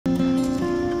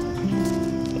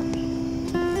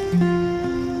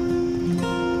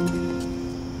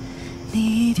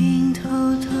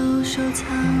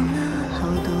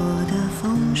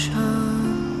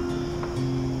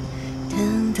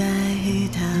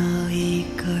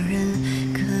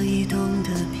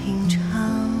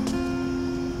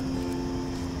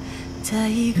在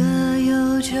一个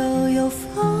有酒有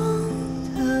风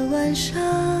的晚上，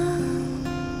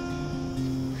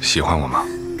喜欢我吗？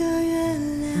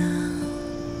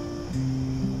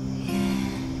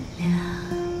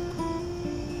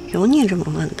有你这么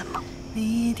问的吗？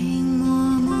你一定默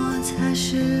默擦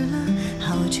拭了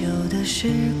好久的时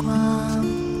光，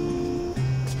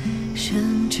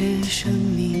甚至生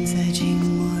命在静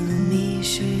默如迷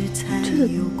时才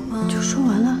有光。就说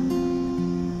完了。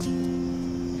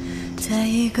在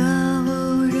一个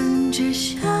无人知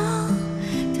晓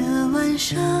的晚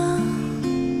上，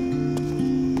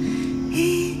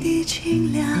一滴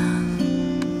清凉，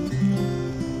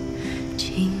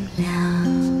清凉。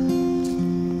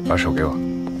把手给我。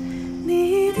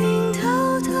你一定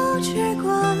偷偷去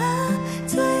过了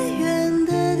最远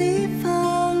的地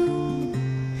方，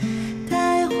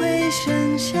带回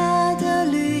剩下的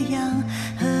绿杨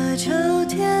和秋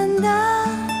天的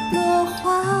落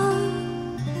黄，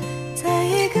在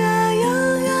一个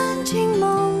永远静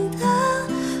梦的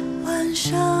晚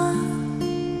上，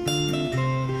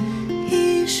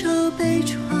一首悲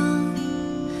怆，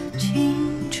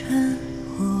青春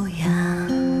无恙。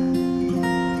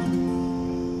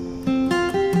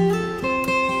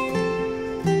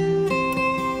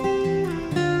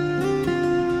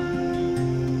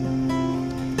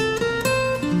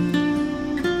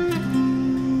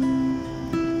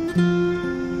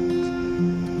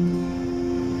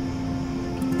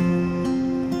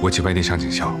我去外地上警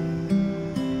校，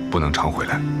不能常回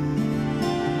来。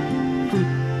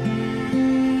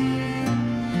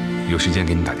有时间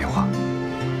给你打电话，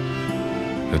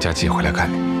有假期也回来看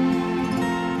你。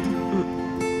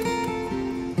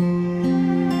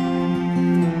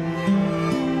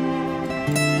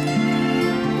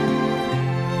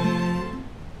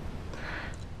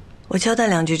我交代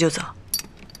2句就走。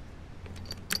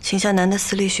秦向南的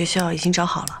私立学校已经找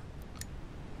好了。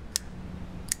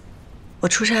我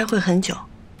出差会很久，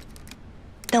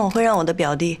但我会让我的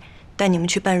表弟带你们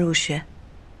去办入学。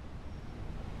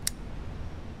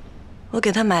我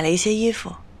给他买了一些衣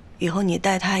服，以后你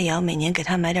带他也要每年给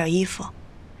他买点衣服，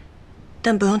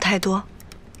但不用太多，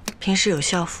平时有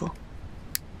校服。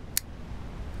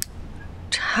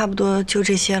差不多就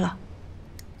这些了。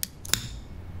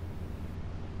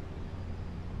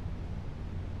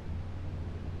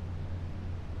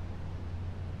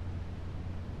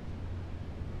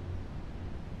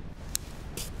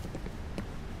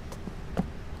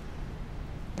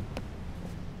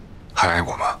还爱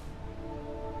我吗？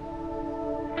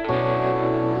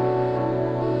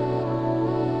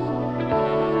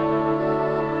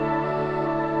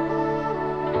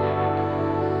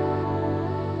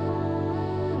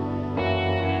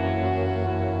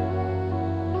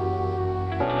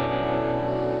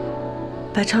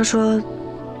白超说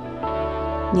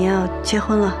你要结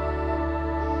婚了。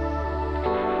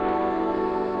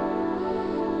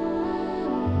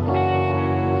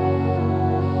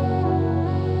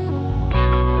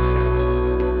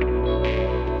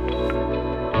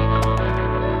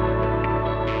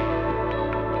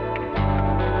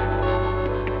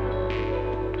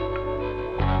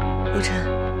陆晨，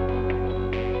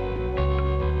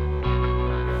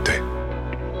对，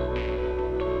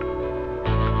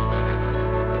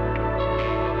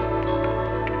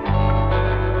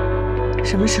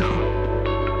什么时候？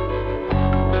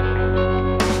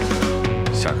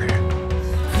下个月。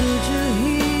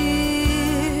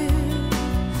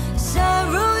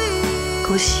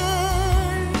恭喜。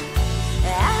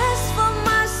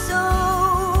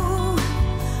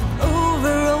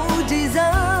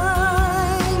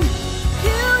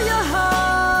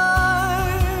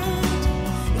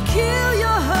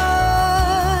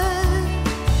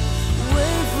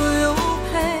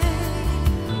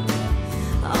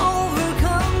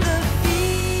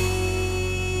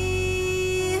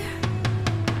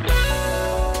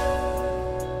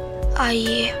阿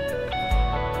姨，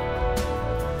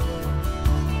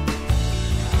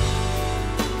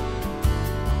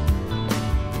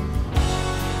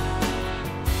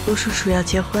陆叔叔要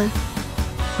结婚，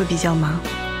会比较忙。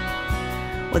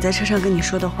我在车上跟你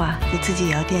说的话，你自己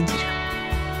也要惦记着。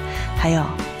还有，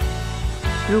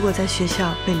如果在学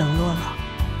校被冷落了，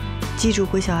记住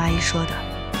桂校阿姨说的，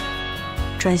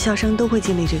转校生都会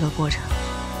经历这个过程，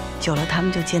久了他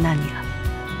们就接纳你了。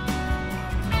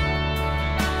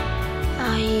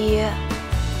阿姨，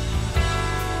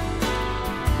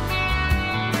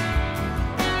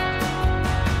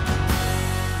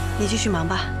你继续忙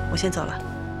吧，我先走了。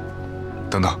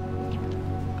等等，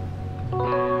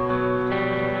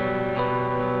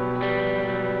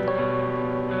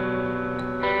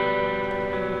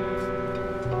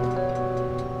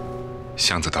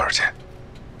箱子多少钱？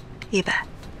 100。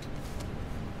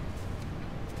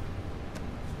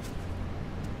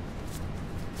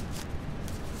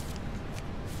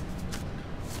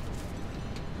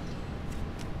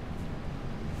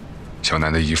小南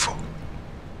的衣服，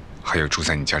还有住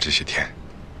在你家这些天，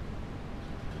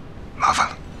麻烦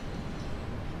了。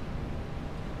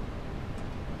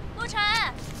陆晨，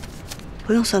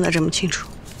不用算得这么清楚，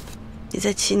你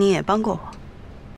在齐宁也帮过我。